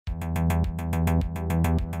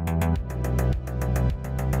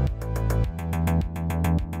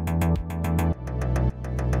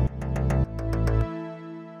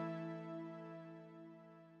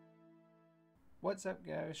What's up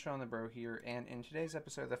guys, Shawnthebro here, and in today's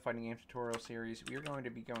episode of the fighting game tutorial series, we are going to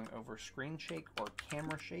be going over screen shake or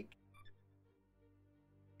camera shake.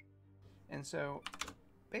 And so,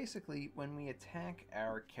 basically, when we attack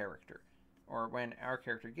our character, or when our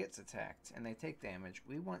character gets attacked and they take damage,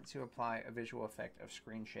 we want to apply a visual effect of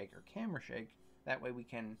screen shake or camera shake. That way we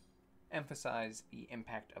can emphasize the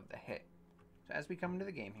impact of the hit. So as we come into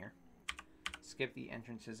the game here, skip the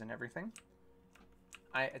entrances and everything,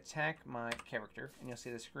 I attack my character, and you'll see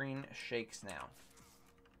the screen shakes now.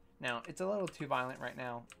 Now, it's a little too violent right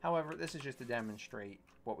now. However, this is just to demonstrate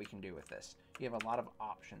what we can do with this. You have a lot of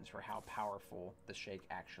options for how powerful the shake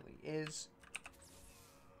actually is.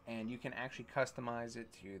 And you can actually customize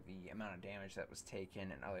it to the amount of damage that was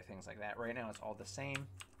taken and other things like that. Right now, it's all the same.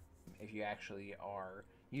 If you actually are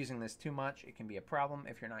using this too much, it can be a problem.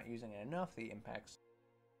 If you're not using it enough, the impacts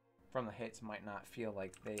from the hits might not feel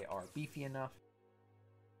like they are beefy enough.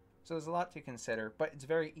 So there's a lot to consider, but it's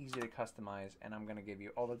very easy to customize, and I'm going to give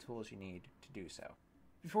you all the tools you need to do so.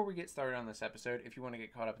 Before we get started on this episode, if you want to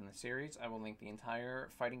get caught up in the series, I will link the entire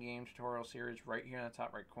fighting game tutorial series right here in the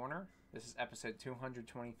top right corner. This is episode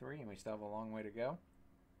 223, and we still have a long way to go.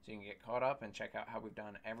 So you can get caught up and check out how we've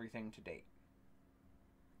done everything to date.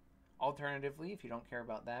 Alternatively, if you don't care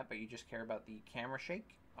about that, but you just care about the camera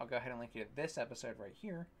shake, I'll go ahead and link you to this episode right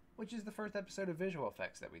here, which is the first episode of visual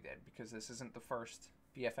effects that we did, because this isn't the first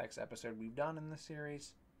VFX episode we've done in the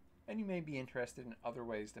series, and you may be interested in other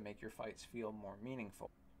ways to make your fights feel more meaningful.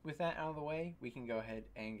 With that out of the way, we can go ahead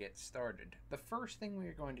and get started. The first thing we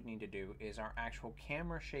are going to need to do is our actual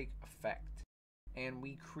camera shake effect, and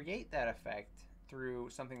we create that effect through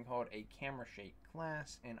something called a camera shake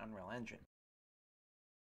class in Unreal Engine.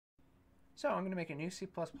 So I'm going to make a new C++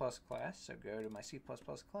 class, so go to my C++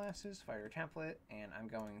 classes, fire template, and I'm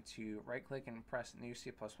going to right click and press new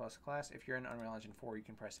C++ class. If you're in Unreal Engine 4, you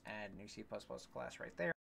can press add new C++ class right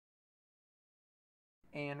there.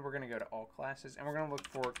 And we're going to go to all classes, and we're going to look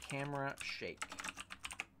for camera shake.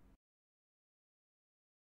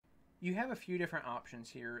 You have a few different options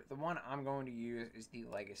here. The one I'm going to use is the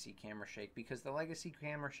legacy camera shake, because the legacy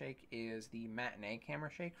camera shake is the matinee camera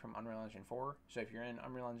shake from Unreal Engine 4. So if you're in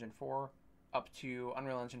Unreal Engine 4, up to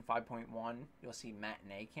Unreal Engine 5.1, you'll see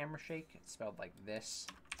matinee camera shake. It's spelled like this.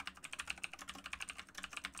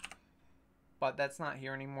 But that's not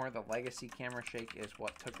here anymore. The legacy camera shake is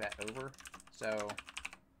what took that over. So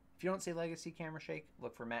if you don't see legacy camera shake,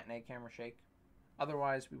 look for matinee camera shake.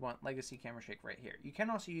 Otherwise, we want legacy camera shake right here. You can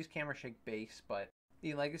also use camera shake base, but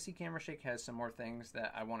the legacy camera shake has some more things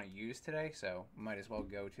that I want to use today, so might as well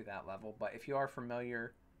go to that level. But if you are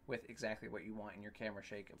familiar with exactly what you want in your camera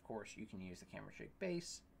shake, of course, you can use the camera shake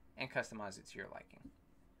base and customize it to your liking.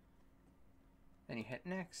 Then you hit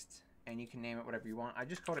next, and you can name it whatever you want. I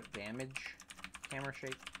just called it damage camera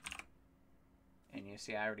shake. And you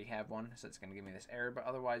see I already have one, so it's going to give me this error, but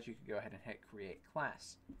otherwise you could go ahead and hit create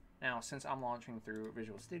class. Now, since I'm launching through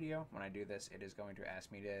Visual Studio, when I do this, it is going to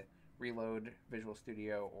ask me to reload Visual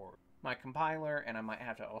Studio or my compiler, and I might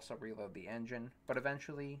have to also reload the engine, but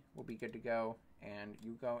eventually we'll be good to go. And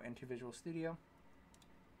you go into Visual Studio,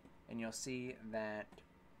 and you'll see that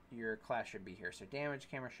your class should be here. So damage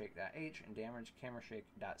camera shake.h and damage camera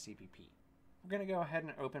shake.cpp. We're going to go ahead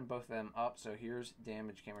and open both of them up. So here's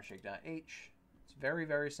damage camera shake.h. It's very,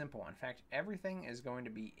 very simple. In fact, everything is going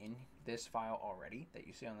to be in this file already that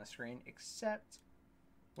you see on the screen, except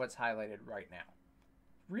what's highlighted right now.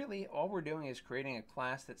 Really, all we're doing is creating a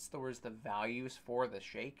class that stores the values for the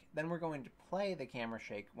shake. Then we're going to play the camera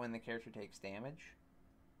shake when the character takes damage.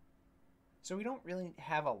 So we don't really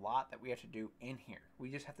have a lot that we have to do in here. We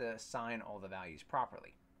just have to assign all the values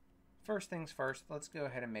properly. First things first, let's go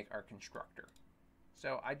ahead and make our constructor.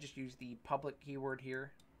 So I just use the public keyword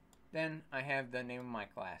here. Then I have the name of my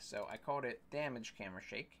class. So I called it damage camera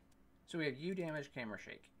shake. So we have U damage camera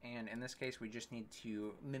shake, and in this case we just need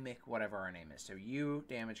to mimic whatever our name is. So U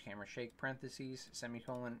damage camera shake parentheses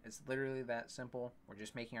semicolon. It's literally that simple. We're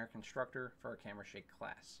just making our constructor for our camera shake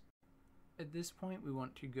class. At this point we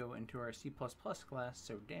want to go into our C++ class,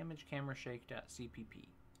 so damage camera shake.cpp.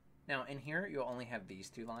 Now in here you'll only have these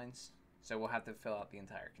two lines, so we'll have to fill out the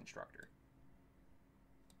entire constructor.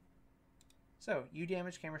 So U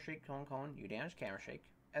damage camera shake : U damage camera shake.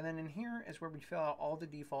 And then in here is where we fill out all the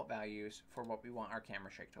default values for what we want our camera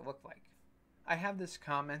shake to look like. I have this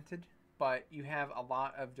commented, but you have a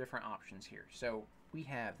lot of different options here. So we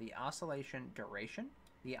have the oscillation duration,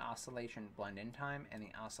 the oscillation blend in time, and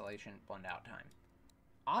the oscillation blend out time.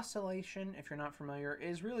 Oscillation, if you're not familiar,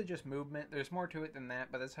 is really just movement. There's more to it than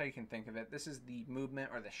that, but that's how you can think of it. This is the movement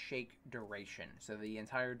or the shake duration. So the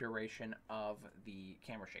entire duration of the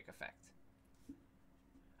camera shake effect.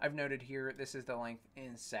 I've noted here this is the length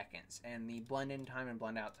in seconds, and the blend in time and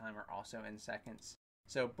blend out time are also in seconds.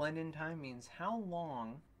 So blend in time means how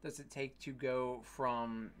long does it take to go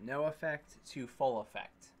from no effect to full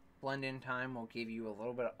effect. Blend in time will give you a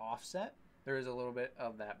little bit of offset. There is a little bit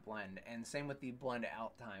of that blend, and same with the blend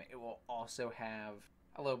out time. It will also have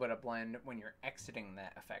a little bit of blend when you're exiting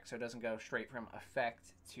that effect, so it doesn't go straight from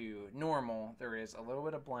effect to normal. There is a little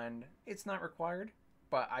bit of blend. It's not required,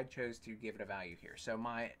 but I chose to give it a value here. So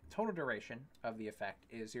my total duration of the effect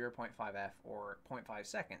is 0.5f or 0.5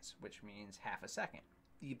 seconds, which means half a second.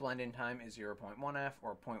 The blend in time is 0.1f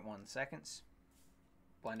or 0.1 seconds.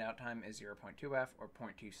 Blend out time is 0.2f or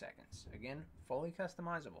 0.2 seconds. Again, fully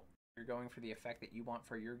customizable. You're going for the effect that you want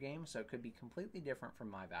for your game, so it could be completely different from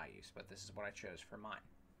my values, but this is what I chose for mine.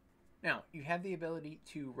 Now, you have the ability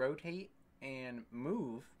to rotate and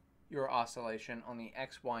move your oscillation on the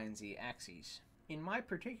X, Y, and Z axes. In my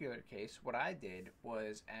particular case, what I did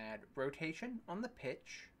was add rotation on the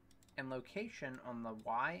pitch and location on the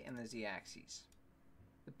Y and the Z axes.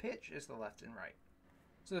 The pitch is the left and right.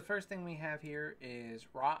 So the first thing we have here is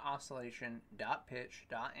raw oscillation dot pitch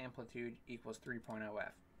dot amplitude equals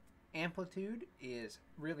 3.0f. Amplitude is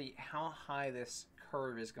really how high this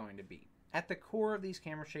curve is going to be. At the core of these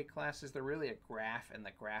camera shake classes, they're really a graph, and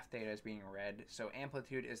the graph data is being read. So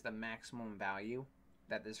amplitude is the maximum value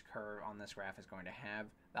that this curve on this graph is going to have.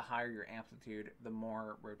 The higher your amplitude, the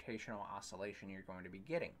more rotational oscillation you're going to be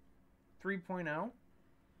getting. 3.0,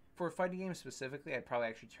 for a fighting game specifically, I'd probably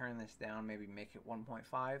actually turn this down, maybe make it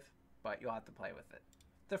 1.5, but you'll have to play with it.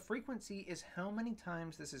 The frequency is how many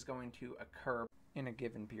times this is going to occur in a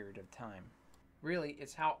given period of time. Really,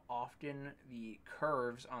 it's how often the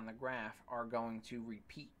curves on the graph are going to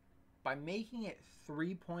repeat. By making it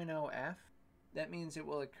 3.0f, that means it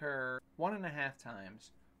will occur 1.5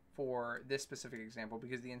 times for this specific example,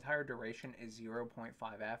 because the entire duration is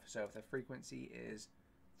 0.5f. So if the frequency is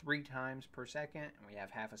 3 times per second and we have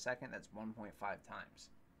half a second, that's 1.5 times.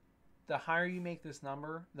 The higher you make this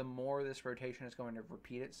number, the more this rotation is going to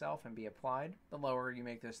repeat itself and be applied. The lower you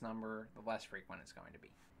make this number, the less frequent it's going to be.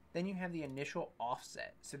 Then you have the initial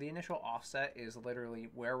offset. So the initial offset is literally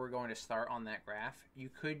where we're going to start on that graph. You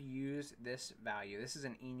could use this value. This is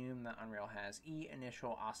an enum that Unreal has, E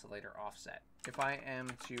initial oscillator offset. If I am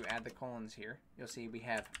to add the colons here, you'll see we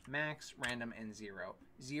have max, random, and 0.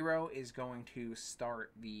 0 is going to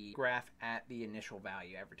start the graph at the initial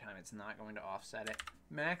value every time. It's not going to offset it.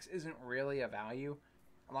 Max isn't really a value.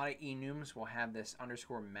 A lot of enums will have this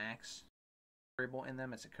underscore max variable in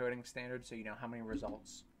them. It's a coding standard, so you know how many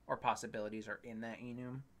results or possibilities are in that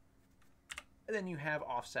enum. And then you have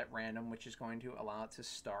offset random, which is going to allow it to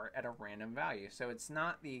start at a random value. So it's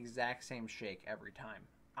not the exact same shake every time.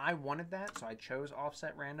 I wanted that, so I chose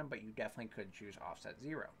offset random, but you definitely could choose offset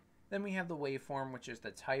 0. Then we have the waveform, which is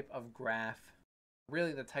the type of graph,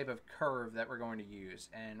 really the type of curve that we're going to use.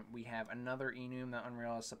 And we have another enum that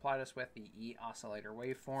Unreal has supplied us with, the E oscillator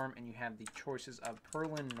waveform, and you have the choices of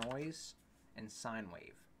Perlin noise and sine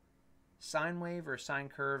wave. Sine wave or sine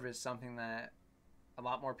curve is something that a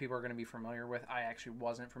lot more people are going to be familiar with. I actually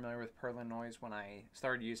wasn't familiar with Perlin noise when I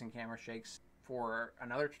started using camera shakes for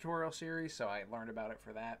another tutorial series, so I learned about it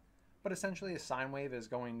for that. But essentially a sine wave is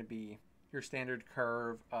going to be your standard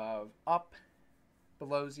curve of up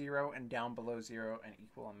below 0 and down below 0 an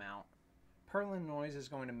equal amount. Perlin noise is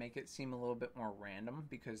going to make it seem a little bit more random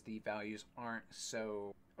because the values aren't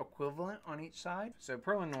so equivalent on each side. So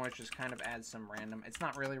Perlin noise just kind of adds some random. It's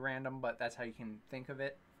not really random, but that's how you can think of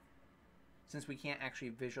it. Since we can't actually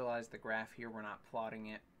visualize the graph here, we're not plotting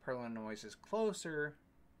it. Perlin noise is closer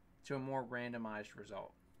to a more randomized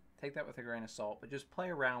result. Take that with a grain of salt, but just play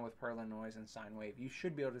around with Perlin noise and sine wave. You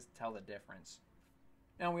should be able to tell the difference.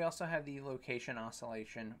 Now we also have the location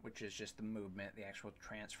oscillation, which is just the movement, the actual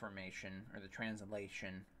transformation or the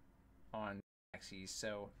translation on the axes.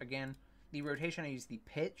 So again, the rotation, I use the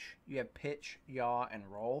pitch. You have pitch, yaw, and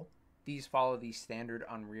roll. These follow the standard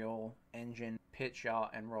Unreal Engine pitch, yaw,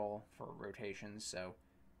 and roll for rotations, so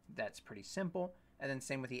that's pretty simple. And then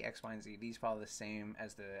same with the X, Y, and Z. These follow the same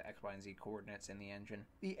as the X, Y, and Z coordinates in the engine.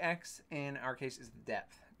 The X, in our case, is the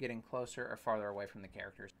depth, getting closer or farther away from the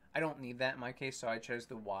characters. I don't need that in my case, so I chose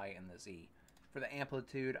the Y and the Z. For the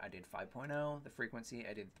amplitude, I did 5.0. The frequency,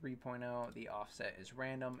 I did 3.0. The offset is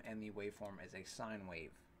random, and the waveform is a sine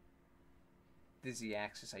wave. The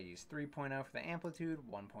Z-axis, I used 3.0 for the amplitude,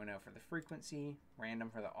 1.0 for the frequency,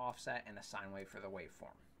 random for the offset, and a sine wave for the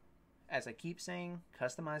waveform. As I keep saying,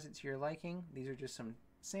 customize it to your liking. These are just some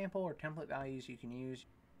sample or template values you can use.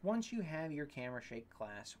 Once you have your camera shake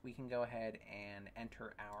class, we can go ahead and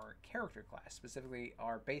enter our character class, specifically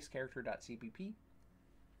our base character.cpp.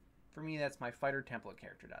 For me, that's my fighter template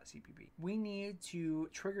character.cpp. We need to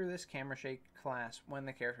trigger this camera shake class when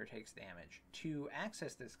the character takes damage. To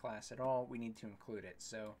access this class at all, we need to include it.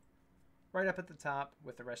 So right up at the top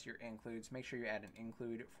with the rest of your includes, make sure you add an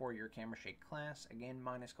include for your camera shake class. Again,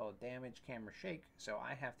 mine is called damage camera shake, so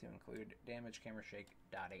I have to include damage camera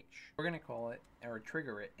shake.h. We're going to call it, or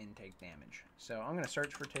trigger it, in take damage. So I'm going to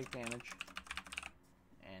search for take damage,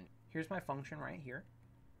 and here's my function right here.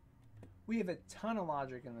 We have a ton of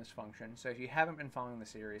logic in this function, so if you haven't been following the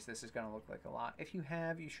series, this is going to look like a lot. If you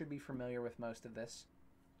have, you should be familiar with most of this.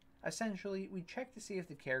 Essentially, we check to see if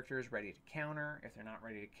the character is ready to counter. If they're not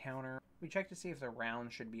ready to counter, we check to see if the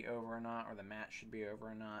round should be over or not, or the match should be over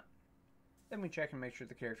or not. Then we check and make sure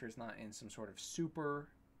the character is not in some sort of super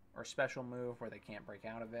or special move where they can't break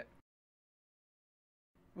out of it.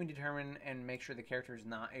 We determine and make sure the character is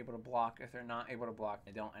not able to block. If they're not able to block,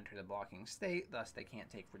 they don't enter the blocking state, thus they can't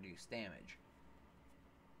take reduced damage.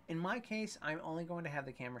 In my case, I'm only going to have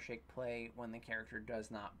the camera shake play when the character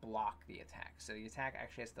does not block the attack. So the attack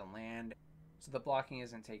actually has to land, so the blocking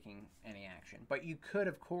isn't taking any action. But you could,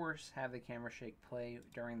 of course, have the camera shake play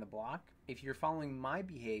during the block. If you're following my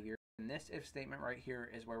behavior, then this if statement right here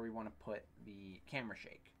is where we want to put the camera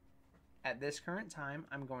shake. At this current time,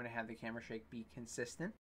 I'm going to have the camera shake be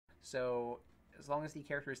consistent. So as long as the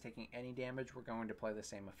character is taking any damage, we're going to play the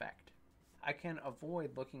same effect. I can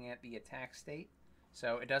avoid looking at the attack state.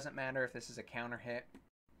 So it doesn't matter if this is a counter hit.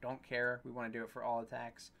 Don't care. We want to do it for all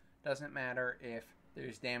attacks. Doesn't matter if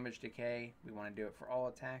there's damage decay. We want to do it for all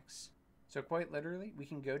attacks. So quite literally, we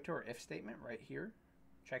can go to our if statement right here,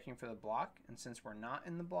 checking for the block. And since we're not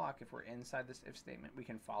in the block, if we're inside this if statement, we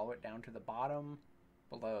can follow it down to the bottom,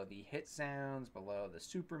 below the hit sounds, below the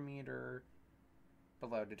super meter,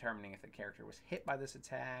 below determining if the character was hit by this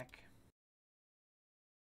attack,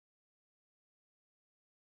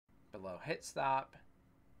 below hit stop,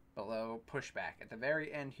 below pushback. At the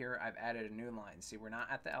very end here, I've added a new line. See, we're not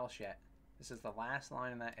at the else yet. This is the last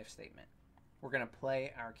line in that if statement. We're going to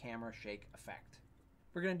play our camera shake effect.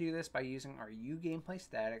 We're going to do this by using our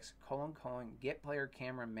uGameplayStatics : get player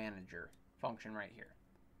camera manager function right here.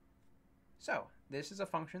 So this is a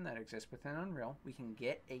function that exists within Unreal. We can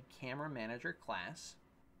get a camera manager class,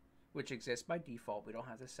 which exists by default. We don't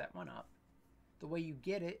have to set one up. The way you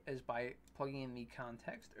get it is by plugging in the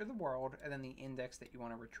context or the world and then the index that you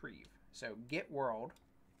want to retrieve. So get world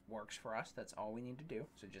works for us. That's all we need to do.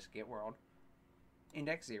 So just get world.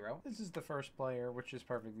 Index 0. This is the first player, which is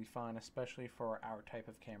perfectly fine, especially for our type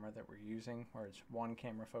of camera that we're using, where it's one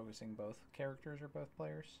camera focusing both characters or both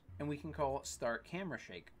players. And we can call start camera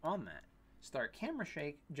shake on that. Start camera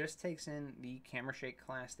shake just takes in the camera shake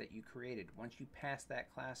class that you created. Once you pass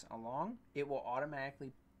that class along, it will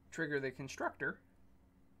automatically trigger the constructor,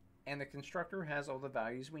 and the constructor has all the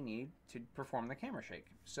values we need to perform the camera shake.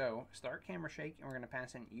 So start camera shake, and we're going to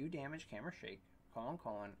pass in udamage camera shake, :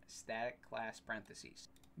 static class parentheses.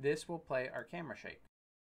 This will play our camera shake.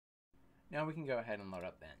 Now we can go ahead and load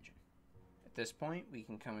up the engine. At this point, we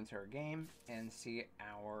can come into our game and see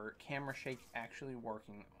our camera shake actually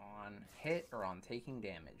working on hit or on taking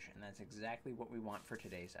damage, and that's exactly what we want for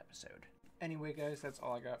today's episode. Anyway guys, that's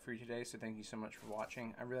all I got for you today, so thank you so much for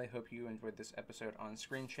watching. I really hope you enjoyed this episode on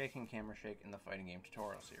screen shake and camera shake in the fighting game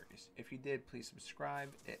tutorial series. If you did, please subscribe.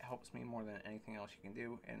 It helps me more than anything else you can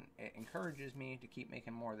do, and it encourages me to keep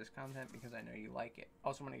making more of this content because I know you like it.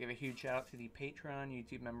 Also want to give a huge shout out to the Patreon,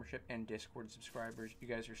 YouTube membership, and Discord subscribers. You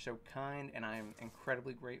guys are so kind, and I am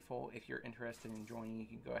incredibly grateful. If you're interested in joining, you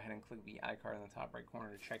can go ahead and click the iCard in the top right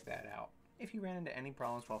corner to check that out. If you ran into any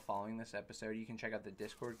problems while following this episode, you can check out the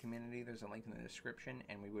Discord community. There's a link in the description,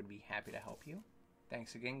 and we would be happy to help you.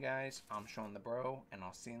 Thanks again, guys. I'm Shawnthebro, and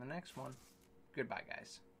I'll see you in the next one. Goodbye,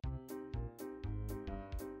 guys.